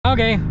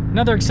Okay,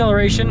 another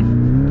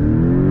acceleration.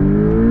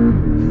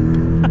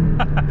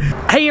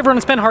 Hey everyone,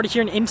 it's Ben Hardy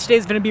here, and in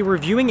today's video, be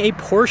reviewing a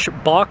Porsche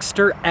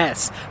Boxster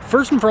S.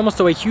 First and foremost,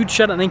 though, a huge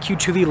shout out and thank you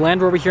to the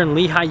Land Rover here in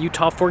Lehigh,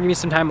 Utah for giving me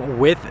some time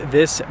with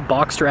this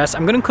Boxster S.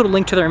 I'm going to include a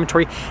link to their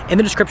inventory in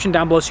the description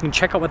down below so you can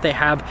check out what they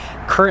have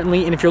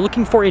currently. And if you're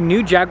looking for a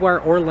new Jaguar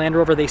or Land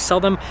Rover, they sell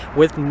them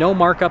with no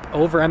markup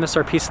over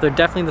MSRP, so they're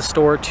definitely the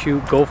store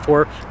to go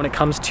for when it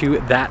comes to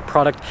that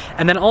product.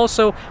 And then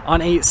also,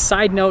 on a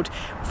side note,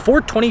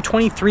 for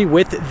 2023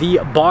 with the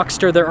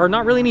Boxster, there are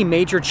not really any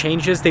major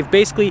changes. They've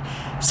basically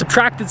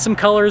subtracted some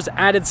colors,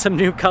 added some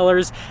new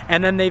colors,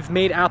 and then they've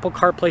made Apple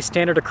CarPlay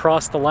standard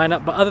across the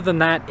lineup. But other than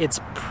that, it's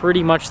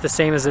pretty much the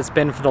same as it's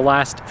been for the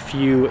last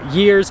few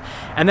years.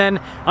 And then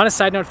on a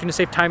side note, if you want to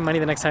save time and money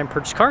the next time you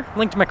purchase a car,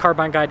 link to my car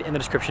buying guide in the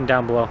description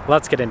down below.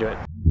 Let's get into it.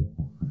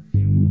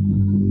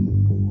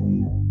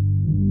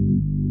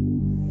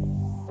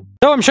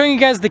 So I'm showing you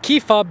guys the key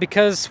fob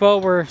because,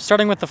 well, we're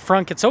starting with the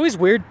front. It's always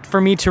weird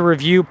for me to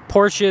review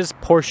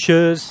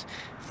Porsches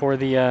for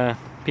the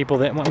people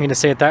that want me to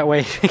say it that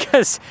way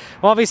because,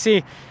 well,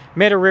 obviously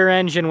made a rear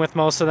engine with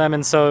most of them,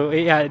 and so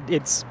yeah,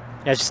 it's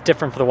just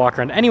different for the walk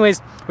around.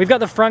 Anyways, we've got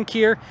the front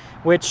here,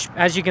 which,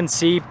 as you can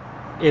see,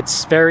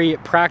 it's very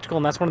practical,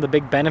 and that's one of the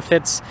big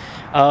benefits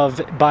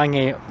of buying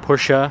a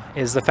Porsche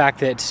is the fact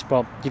that,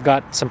 well, you've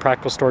got some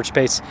practical storage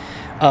space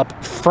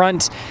up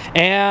front,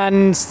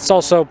 and it's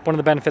also one of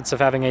the benefits of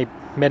having a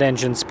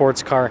mid-engine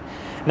sports car.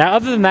 Now,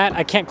 other than that,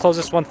 I can't close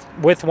this one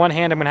with one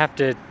hand. I'm gonna have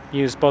to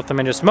use both of them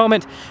in just a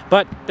moment,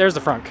 but there's the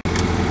front.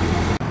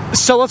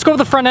 So let's go to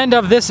the front end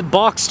of this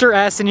Boxster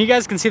S, and you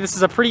guys can see this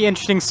is a pretty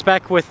interesting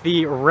spec with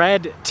the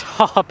red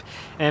top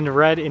and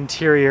red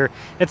interior.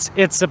 It's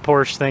a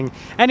Porsche thing.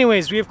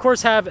 Anyways, we of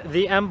course have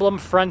the emblem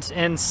front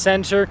and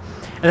center,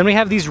 and then we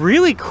have these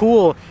really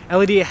cool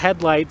LED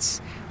headlights,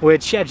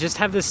 which, yeah, just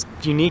have this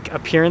unique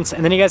appearance.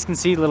 And then you guys can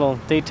see little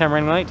daytime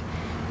running light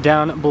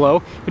down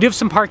below. We do have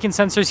some parking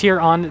sensors here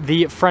on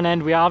the front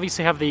end. We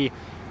obviously have the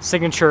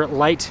signature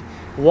light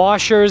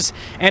washers,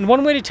 and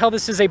one way to tell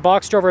this is a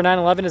Boxster over a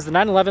 911 is the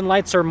 911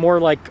 lights are more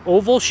like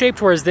oval shaped,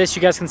 whereas this,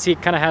 you guys can see,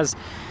 it kind of has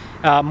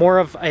more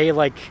of a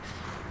like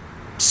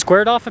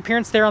squared off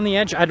appearance there on the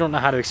edge. I don't know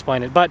how to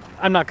explain it, but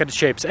I'm not good at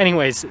shapes.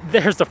 Anyways,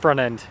 there's the front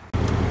end.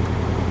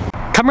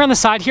 Coming around the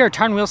side here, our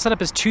tire and wheel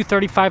setup is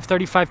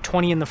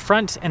 235/35/20 in the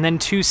front, and then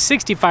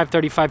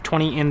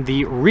 265/35/20 in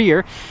the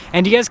rear.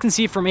 And you guys can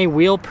see from a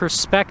wheel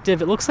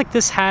perspective, it looks like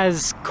this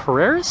has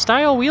Carrera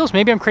style wheels.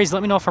 Maybe I'm crazy,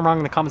 let me know if I'm wrong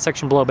in the comment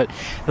section below, but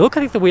they look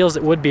like the wheels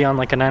that would be on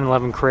like a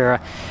 911 Carrera.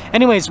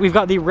 Anyways, we've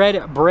got the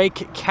red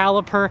brake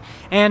caliper,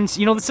 and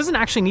you know, this doesn't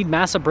actually need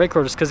massive brake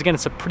rotors because, again,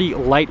 it's a pretty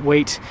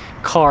lightweight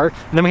car.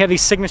 And then we have the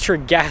signature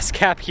gas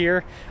cap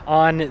here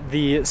on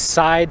the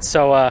side,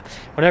 so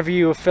whenever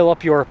you fill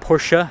up your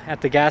Porsche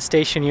at the gas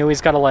station, you always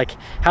got to like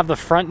have the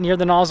front near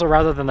the nozzle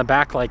rather than the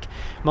back like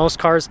most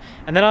cars.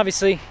 And then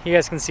obviously you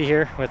guys can see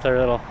here with our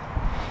little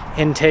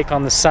intake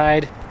on the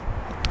side.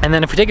 And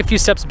then if we take a few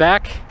steps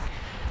back,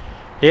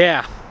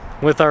 yeah,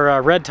 with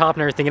our red top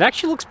and everything, it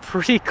actually looks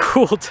pretty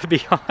cool, to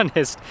be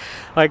honest.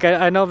 Like,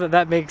 I know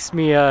that makes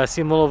me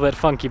seem a little bit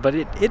funky, but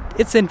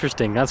it's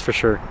interesting, that's for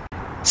sure.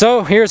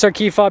 So here's our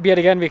key fob yet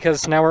again,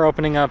 because now we're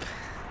opening up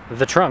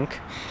the trunk,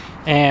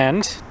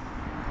 and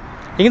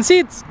you can see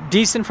it's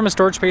decent from a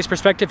storage space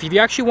perspective. If you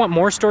actually want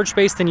more storage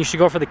space, then you should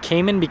go for the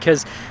Cayman,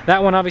 because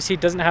that one obviously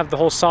doesn't have the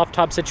whole soft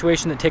top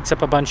situation that takes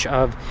up a bunch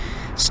of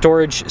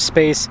storage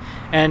space.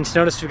 And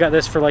notice we've got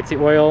this for like the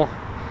oil,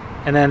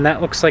 and then that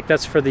looks like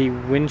that's for the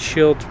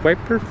windshield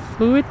wiper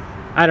fluid.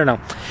 I don't know.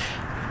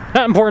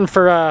 Not important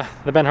for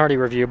the Ben Hardy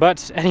review,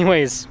 but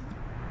anyways,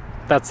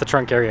 that's the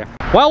trunk area.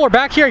 While we're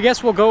back here, I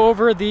guess we'll go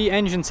over the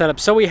engine setup.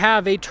 So we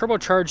have a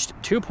turbocharged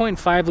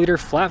 2.5 liter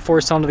flat four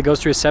cylinder that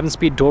goes through a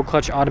 7-speed dual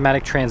clutch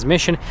automatic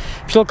transmission.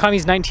 Fuel economy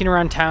is 19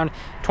 around town,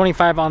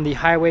 25 on the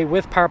highway,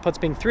 with power outputs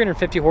being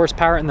 350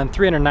 horsepower and then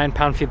 309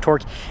 pound-feet of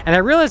torque. And I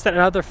realized that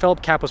another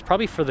Phillip cap was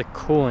probably for the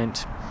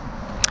coolant.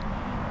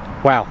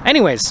 Wow.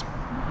 Anyways,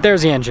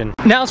 there's the engine.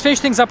 Now let's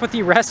finish things up with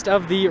the rest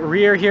of the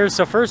rear here.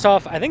 So first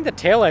off, I think the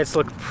taillights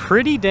look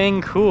pretty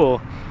dang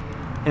cool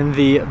in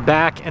the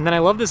back, and then I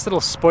love this little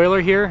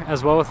spoiler here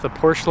as well with the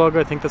Porsche logo.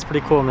 I think that's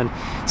pretty cool. And then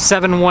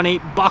 718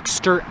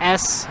 Boxster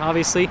S,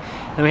 obviously.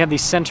 Then we have the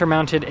center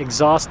mounted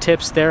exhaust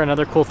tips there,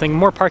 another cool thing.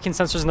 More parking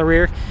sensors in the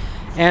rear.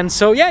 And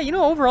so yeah, you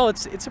know, overall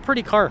it's a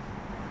pretty car.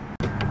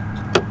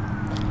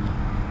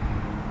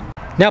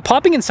 Now,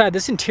 popping inside,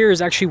 this interior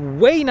is actually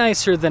way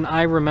nicer than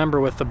I remember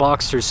with the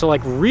Boxsters. So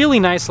like really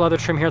nice leather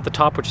trim here at the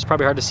top, which is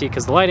probably hard to see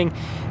because the lighting,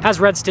 has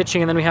red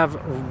stitching, and then we have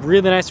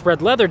really nice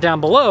red leather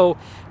down below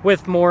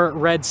with more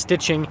red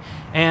stitching.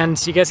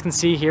 And you guys can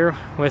see here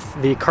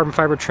with the carbon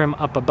fiber trim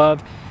up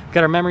above, we've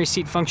got our memory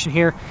seat function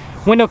here,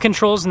 window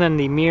controls, and then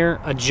the mirror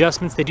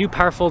adjustments. They do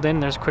power fold in.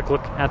 There's a quick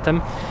look at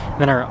them.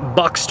 And then our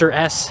Boxster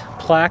S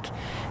plaque.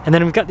 And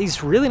then we've got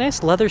these really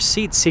nice leather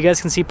seats. So you guys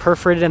can see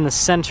perforated in the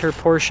center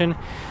portion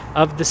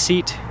of the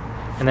seat,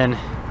 and then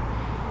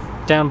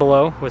down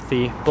below with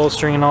the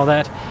bolstering and all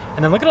that.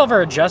 And then look at all of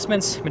our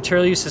adjustments.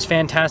 Material use is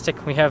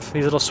fantastic. We have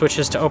these little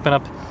switches to open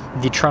up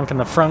the trunk and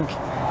the frunk.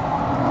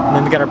 And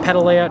then we got our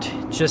pedal layout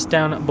just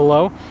down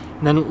below.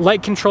 And then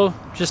light control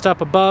just up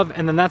above.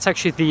 And then that's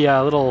actually the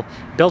little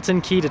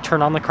built-in key to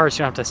turn on the car, so you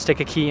don't have to stick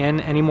a key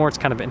in anymore. It's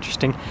kind of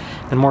interesting.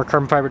 And more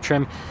carbon fiber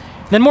trim.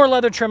 And then more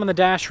leather trim on the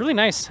dash. Really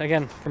nice,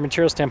 again, from a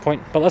material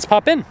standpoint. But let's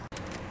pop in.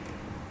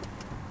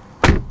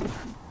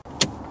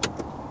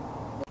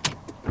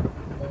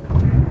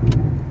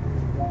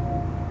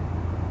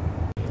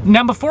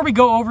 Now, before we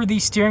go over the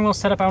steering wheel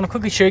setup, I want to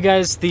quickly show you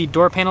guys the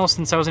door panel,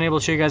 since I wasn't able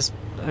to show you guys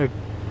a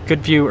good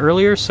view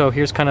earlier. So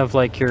here's kind of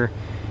like your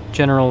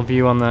general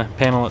view on the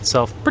panel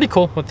itself. Pretty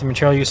cool with the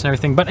material use and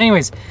everything. But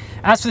anyways,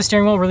 as for the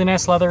steering wheel, really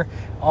nice leather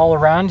all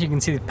around. You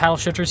can see the paddle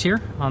shifters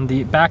here on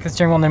the back of the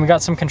steering wheel. And then we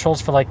got some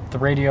controls for like the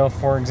radio,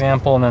 for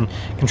example, and then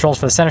controls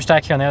for the center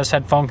stack here on the other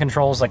side, phone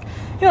controls, like,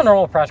 you know,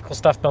 normal practical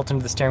stuff built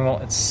into the steering wheel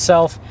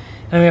itself.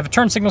 And then we have a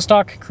turn signal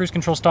stock, cruise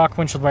control stock,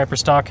 windshield wiper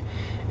stock,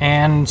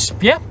 and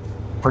yeah,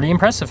 pretty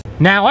impressive.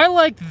 Now, I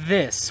like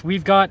this.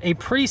 We've got a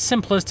pretty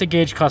simplistic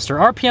gauge cluster.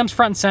 RPM's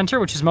front and center,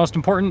 which is most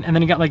important, and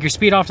then you got like your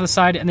speed off to the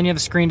side, and then you have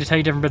the screen to tell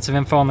you different bits of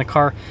info on the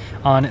car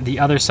on the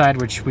other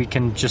side, which we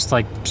can just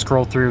like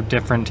scroll through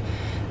different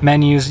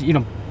menus, you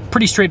know,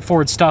 pretty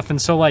straightforward stuff. And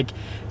so like,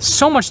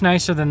 so much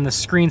nicer than the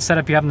screen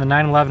setup you have in the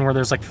 911 where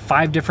there's like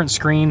 5 different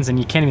screens and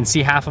you can't even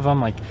see half of them.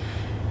 Like,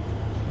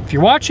 if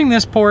you're watching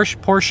this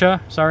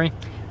Porsche, sorry,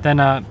 then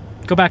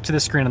go back to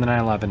this screen on the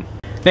 911.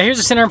 Now here's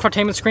the center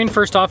infotainment screen.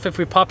 First off, if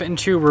we pop it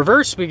into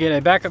reverse, we get a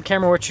backup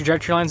camera with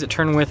trajectory lines that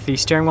turn with the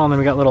steering wheel, and then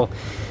we got a little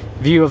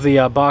view of the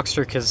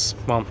Boxster because,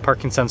 well,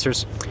 parking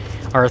sensors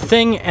are a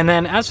thing. And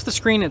then as for the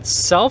screen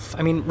itself,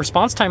 I mean,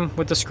 response time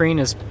with the screen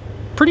is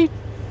pretty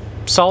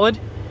solid.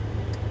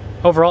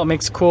 Overall, it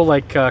makes cool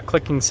like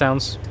clicking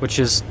sounds, which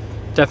is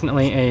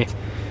definitely a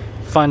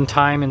fun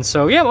time. And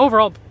so, yeah,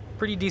 overall,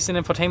 pretty decent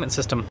infotainment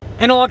system.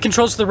 Analog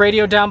controls for the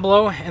radio down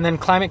below, and then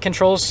climate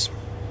controls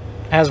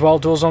as well,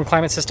 dual zone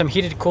climate system,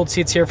 heated cooled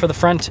seats here for the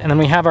front, and then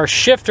we have our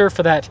shifter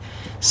for that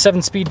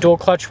 7-speed dual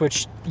clutch,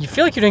 which you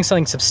feel like you're doing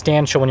something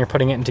substantial when you're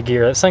putting it into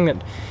gear. That's something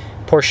that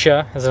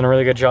Porsche has done a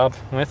really good job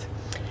with.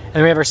 And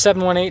then we have our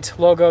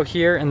 718 logo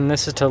here, and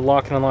this is to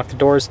lock and unlock the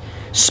doors.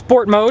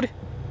 Sport mode,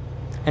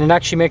 and it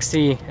actually makes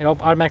it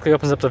automatically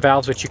opens up the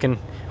valves, which you can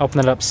open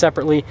it up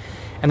separately.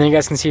 And then you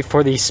guys can see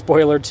for the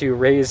spoiler to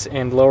raise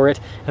and lower it.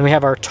 And we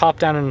have our top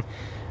down and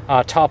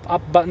top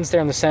up buttons there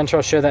in the center.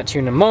 I'll show that to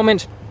you in a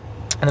moment.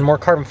 And then more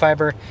carbon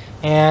fiber,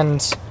 and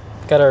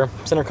got our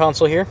center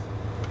console here.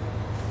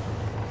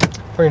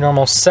 Pretty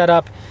normal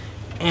setup,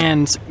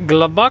 and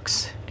glove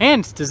box.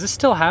 And does this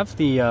still have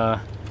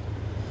the,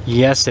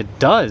 yes it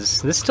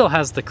does. This still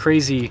has the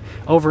crazy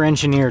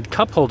over-engineered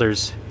cup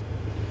holders.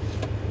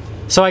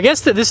 So I guess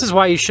that this is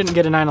why you shouldn't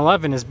get a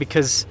 911, is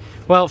because,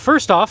 well,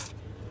 first off,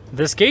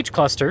 this gauge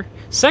cluster.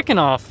 Second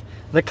off,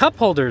 the cup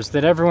holders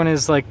that everyone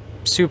is like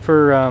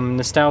super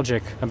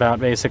nostalgic about,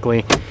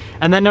 basically.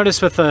 And then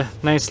notice with the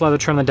nice leather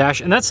trim on the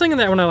dash, and that's something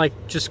that I want to like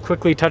just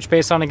quickly touch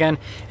base on again.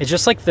 It's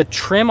just like the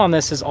trim on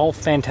this is all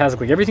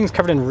fantastic. Like, everything's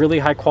covered in really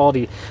high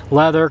quality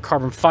leather,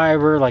 carbon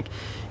fiber. Like,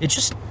 it's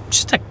just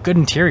a good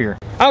interior.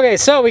 Okay,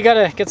 so we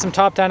gotta get some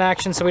top down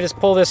action. So we just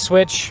pull this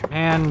switch,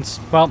 and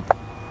well,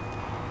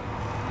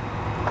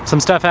 some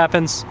stuff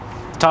happens.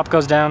 The top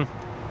goes down.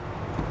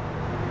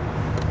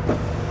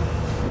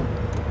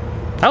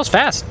 That was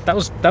fast. That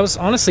was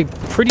honestly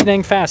pretty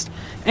dang fast.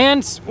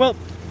 And well,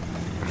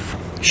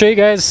 show you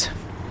guys.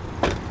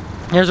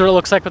 Here's what it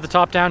looks like with the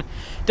top down.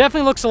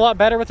 Definitely looks a lot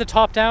better with the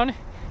top down,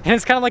 and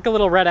it's kind of like a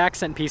little red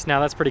accent piece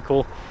now. That's pretty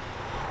cool.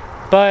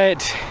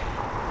 But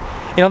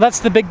you know,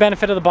 that's the big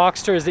benefit of the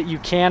Boxster, is that you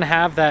can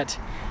have that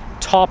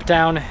top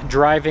down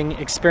driving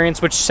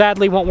experience, which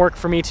sadly won't work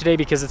for me today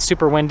because it's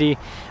super windy.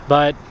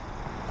 But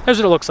here's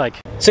what it looks like.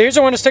 So here's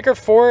our window sticker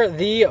for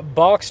the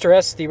Boxster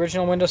S, the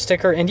original window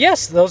sticker. And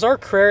yes, those are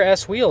Carrera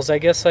S wheels. I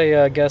guess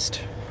I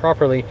guessed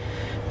properly.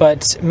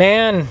 But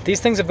man, these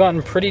things have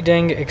gotten pretty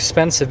dang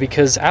expensive,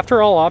 because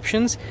after all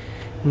options,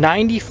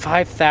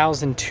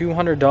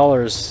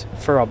 $95,200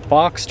 for a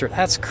Boxster.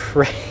 That's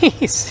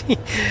crazy.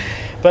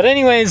 But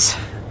anyways,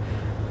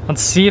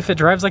 let's see if it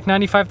drives like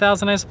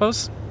 95,000, I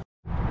suppose.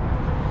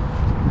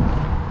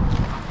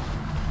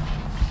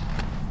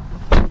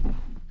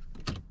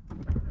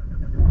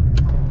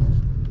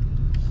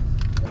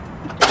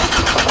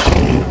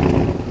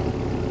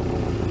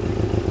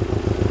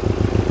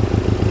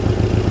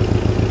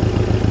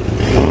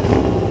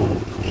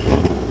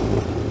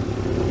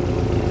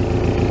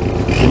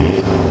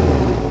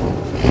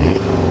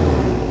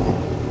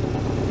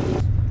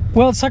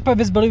 Well, let's talk about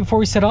visibility before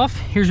we set off.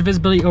 Here's your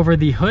visibility over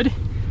the hood,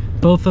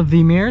 both of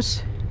the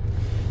mirrors,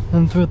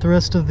 and throughout the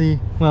rest of the,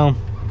 well,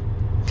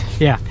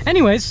 yeah.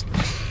 Anyways,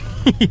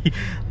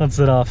 let's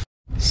set off.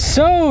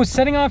 So,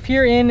 setting off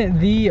here in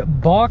the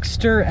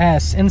Boxster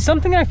S, and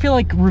something I feel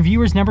like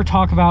reviewers never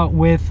talk about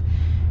with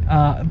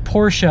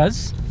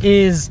Porsches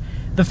is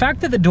the fact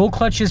that the dual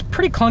clutch is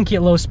pretty clunky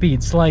at low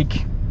speeds.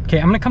 Like, okay,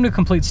 I'm gonna come to a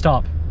complete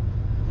stop.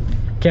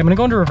 Okay, I'm gonna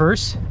go into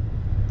reverse.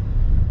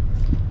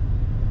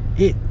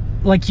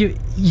 like it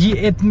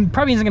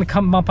probably isn't going to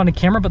come up on the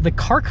camera, but the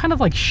car kind of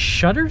like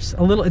shudders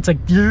a little. It's like,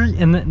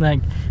 and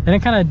then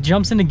it kind of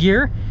jumps into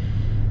gear.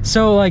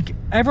 So like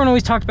everyone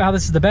always talked about how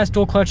this is the best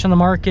dual clutch on the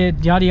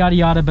market, yada yada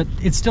yada, but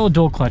it's still a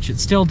dual clutch. It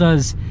still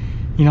does,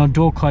 you know,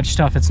 dual clutch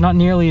stuff. It's not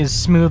nearly as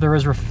smooth or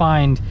as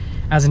refined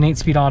as an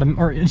 8-speed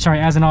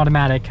as an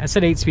automatic. I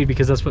said 8-speed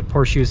because that's what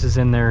Porsche uses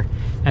in their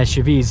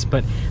SUVs,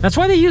 but that's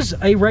why they use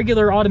a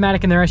regular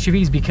automatic in their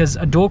SUVs, because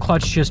a dual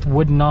clutch just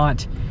would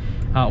not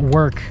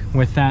work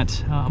with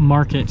that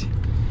market.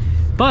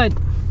 But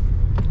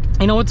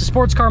you know, with the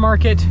sports car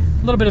market,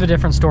 a little bit of a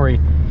different story.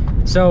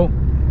 So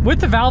with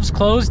the valves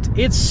closed,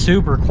 it's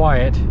super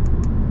quiet.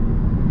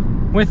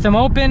 With them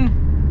open,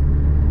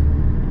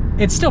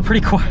 it's still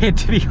pretty quiet,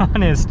 to be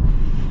honest.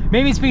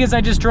 Maybe it's because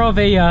I just drove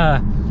a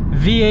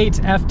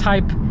V8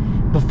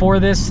 F-Type before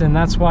this, and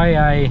that's why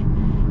I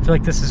feel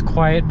like this is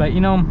quiet, but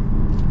you know,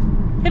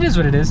 it is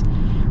what it is.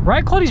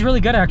 Ride quality is really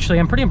good, actually.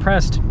 I'm pretty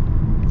impressed.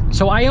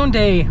 So I owned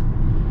a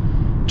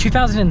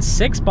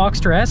 2006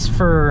 Boxster S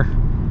for,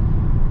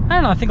 I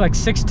don't know, I think like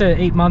 6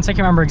 to 8 months. I can't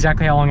remember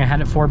exactly how long I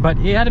had it for, but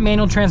it had a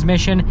manual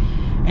transmission.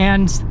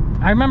 And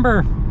I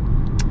remember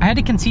I had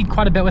to concede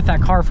quite a bit with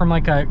that car from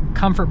like a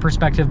comfort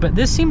perspective, but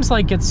this seems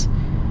like it's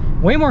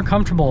way more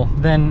comfortable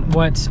than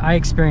what I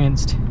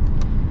experienced.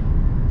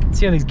 Let's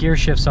see how these gear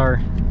shifts are.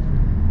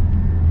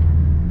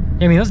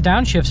 I mean, those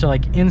downshifts are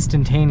like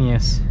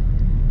instantaneous.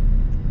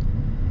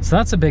 So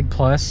that's a big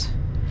plus.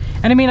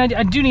 And I mean,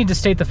 I do need to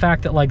state the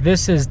fact that like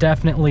this is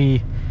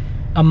definitely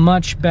a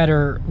much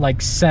better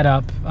like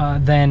setup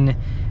than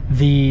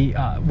the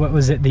what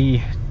was it,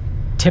 the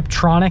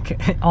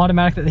Tiptronic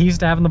automatic that they used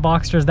to have in the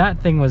Boxsters. That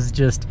thing was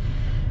just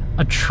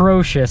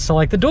atrocious. So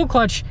like the dual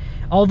clutch,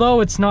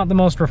 although it's not the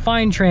most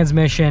refined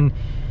transmission,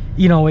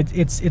 you know,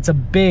 it's a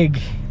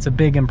big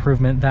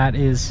improvement, that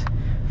is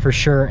for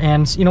sure.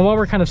 And you know, while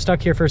we're kind of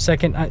stuck here for a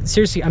second,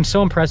 seriously, I'm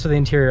so impressed with the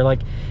interior. Like,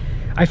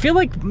 I feel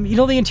like, you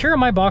know, the interior of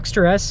my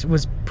Boxster S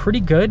was pretty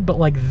good, but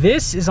like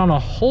this is on a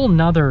whole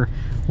nother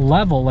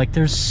level. Like,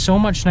 there's so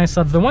much nice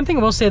leather. The one thing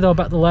I will say though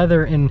about the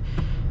leather in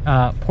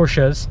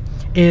Porsches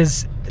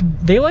is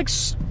they like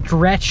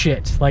stretch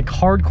it like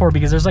hardcore,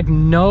 because there's like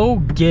no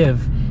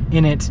give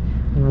in it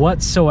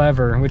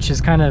whatsoever, which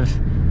is kind of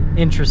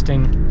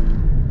interesting.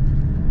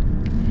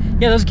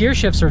 Yeah, those gear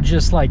shifts are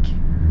just like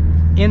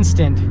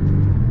instant.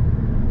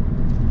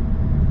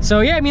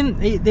 So yeah, I mean,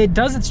 it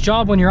does its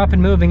job when you're up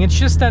and moving. It's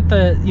just that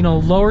the, you know,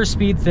 lower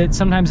speeds, that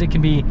sometimes it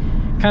can be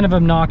kind of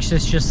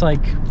obnoxious, just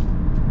like,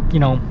 you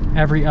know,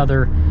 every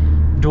other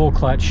dual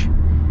clutch.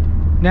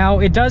 Now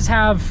it does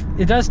still have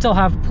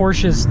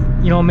Porsche's,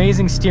 you know,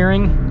 amazing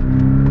steering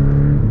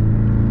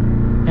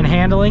and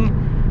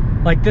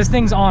handling. Like, this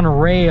thing's on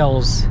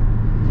rails,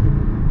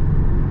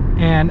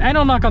 and I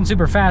don't knock on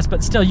super fast,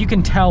 but still you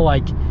can tell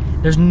like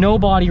there's no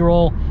body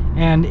roll,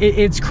 and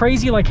it's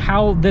crazy like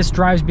how this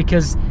drives,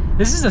 because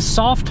this is a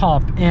soft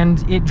top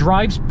and it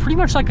drives pretty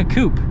much like a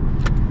coupe.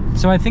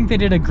 So I think they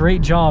did a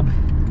great job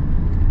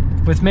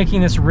with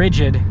making this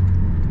rigid.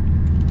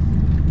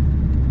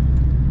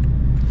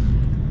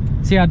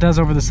 See how it does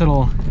over this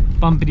little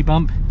bumpity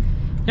bump.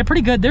 Yeah,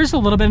 pretty good. There's a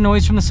little bit of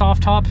noise from the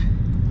soft top,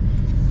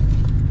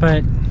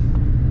 but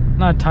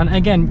not a ton.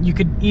 Again, you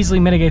could easily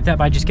mitigate that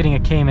by just getting a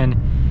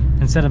Cayman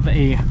instead of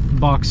a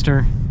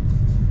Boxster.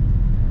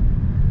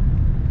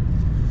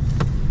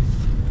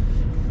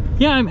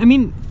 Yeah, I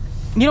mean,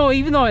 you know,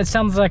 even though it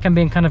sounds like I'm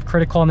being kind of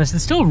critical on this,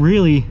 it's still a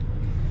really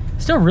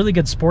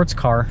good sports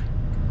car.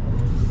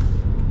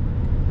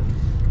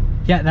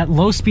 Yeah, that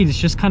low speed is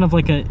just kind of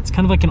like it's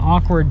kind of like an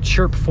awkward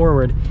chirp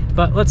forward.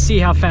 But let's see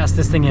how fast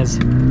this thing is.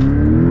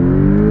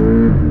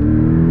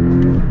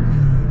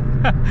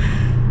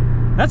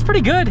 That's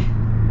pretty good.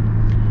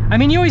 I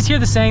mean, you always hear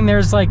the saying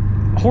there's like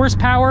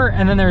horsepower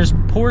and then there's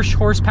Porsche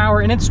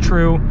horsepower, and it's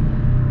true.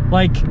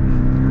 Like,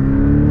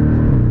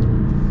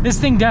 this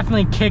thing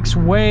definitely kicks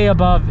way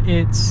above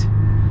its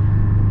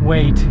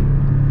weight. You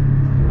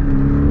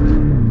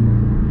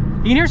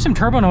can hear some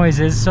turbo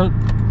noises, so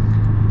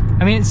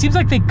I mean, it seems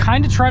like they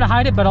kind of try to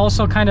hide it, but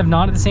also kind of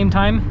not at the same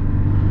time,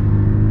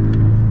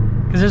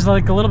 because there's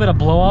like a little bit of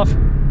blow off.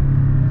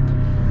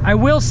 I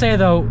will say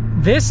though,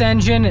 this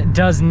engine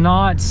does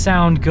not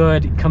sound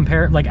good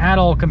at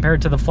all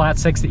compared to the flat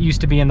six that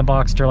used to be in the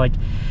Boxster. Like,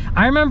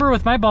 I remember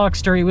with my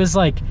Boxster, it was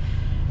like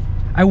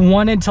I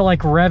wanted to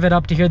like rev it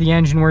up to hear the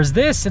engine, whereas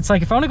this, it's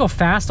like if I want to go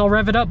fast, I'll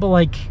rev it up, but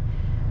like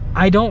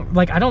I don't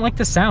like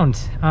the sound.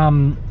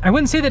 I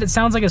wouldn't say that it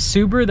sounds like a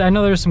Subaru. I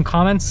know there's some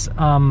comments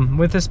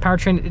with this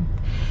powertrain.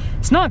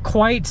 It's not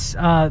quite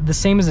the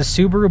same as a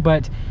Subaru,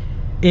 but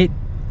it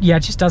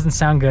just doesn't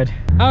sound good.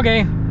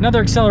 Okay,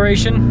 another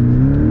acceleration.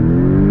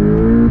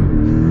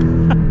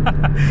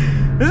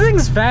 This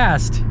thing's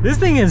fast. This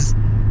thing is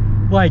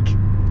like,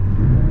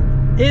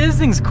 this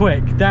thing's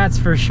quick, that's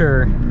for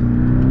sure.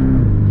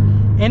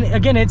 And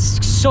again,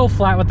 it's so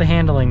flat with the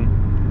handling.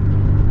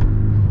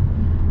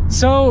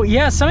 So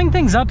yeah, summing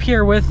things up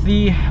here with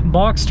the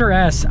Boxster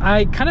S,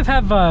 I kind of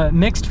have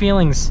mixed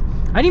feelings.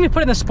 I didn't even put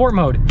it in the sport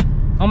mode.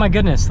 Oh my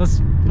goodness,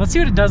 let's see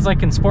what it does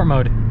like in sport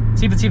mode.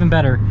 See if it's even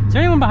better. Is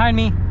there anyone behind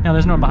me? No,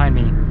 there's no one behind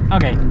me.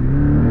 Okay.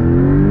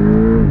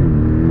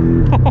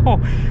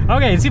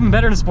 Okay, it's even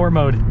better in sport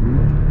mode.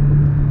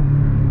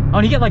 Oh,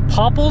 and you get like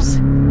popples.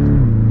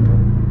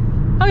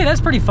 Okay,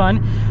 that's pretty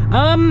fun.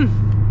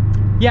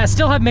 Yeah,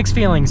 still have mixed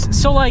feelings.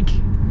 So like,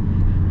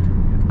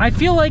 I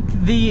feel like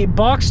the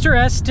Boxster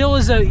S still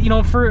is a, you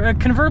know, for a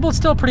convertible, it's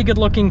still a pretty good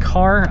looking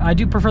car. I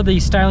do prefer the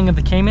styling of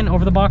the Cayman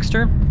over the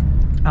Boxster.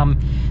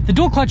 The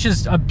dual clutch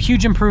is a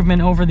huge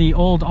improvement over the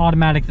old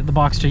automatic that the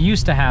Boxster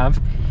used to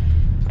have.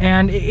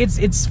 And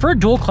it's for a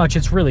dual clutch,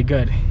 it's really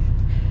good.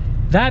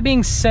 That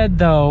being said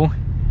though,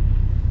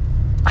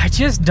 I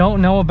just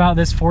don't know about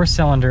this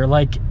 4-cylinder.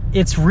 Like,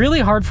 it's really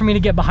hard for me to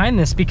get behind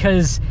this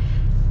because,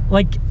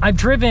 like, I've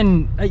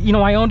driven, you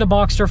know, I owned a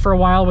Boxster for a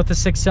while with a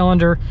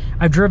 6-cylinder.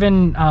 I've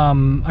driven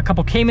a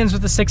couple Caymans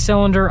with a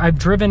 6-cylinder. I've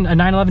driven a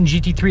 911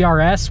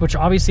 GT3 RS, which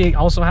obviously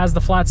also has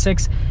the flat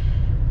 6.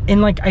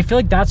 And like, I feel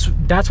like that's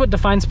what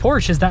defines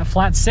Porsche, is that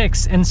flat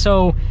 6. And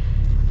so,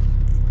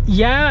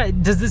 yeah,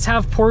 does this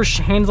have Porsche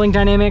handling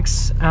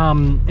dynamics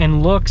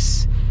and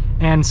looks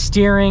and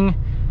steering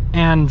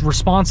and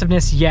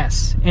responsiveness?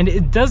 Yes. And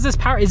is this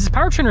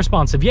powertrain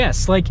responsive?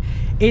 Yes. Like,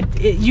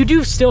 you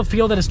do still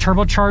feel that it's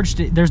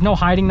turbocharged. There's no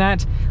hiding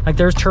that. Like,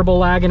 there's turbo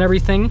lag and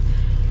everything.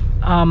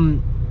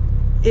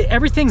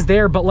 Everything's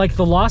there, but like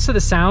the loss of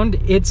the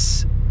sound,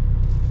 it's,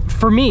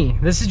 for me,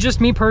 this is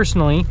just me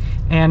personally,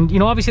 and you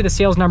know, obviously the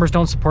sales numbers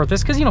don't support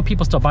this because, you know,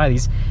 people still buy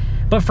these,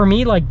 but for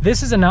me, like,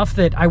 this is enough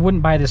that I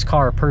wouldn't buy this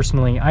car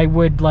personally. I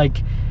would,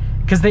 like,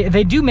 because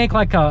they do make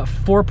like a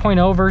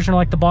 4.0 version of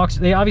like the box.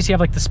 They obviously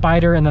have like the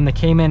Spider and then the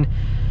Cayman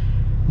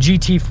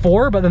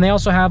GT4, but then they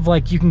also have,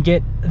 like, you can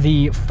get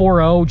the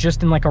 4.0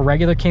 just in like a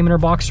regular Cayman or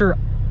Boxster.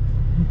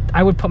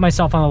 I would put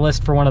myself on the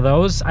list for one of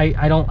those.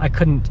 I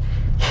couldn't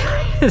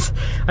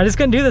I just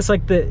couldn't do this.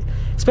 Like,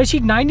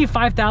 especially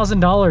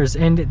 $95,000,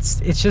 and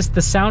it's just,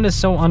 the sound is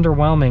so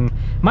underwhelming.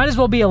 Might as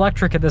well be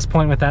electric at this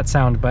point with that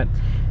sound, but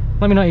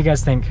let me know what you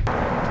guys think.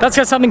 That's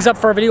gonna sum things up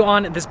for our video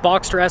on this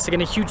Boxster S.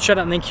 Again, a huge shout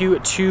out and thank you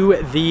to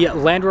the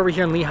Land Rover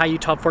here in Lehigh,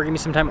 Utah for giving me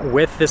some time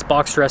with this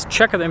Boxster S.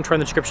 Check out the inventory in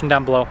the description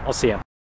down below. I'll see you.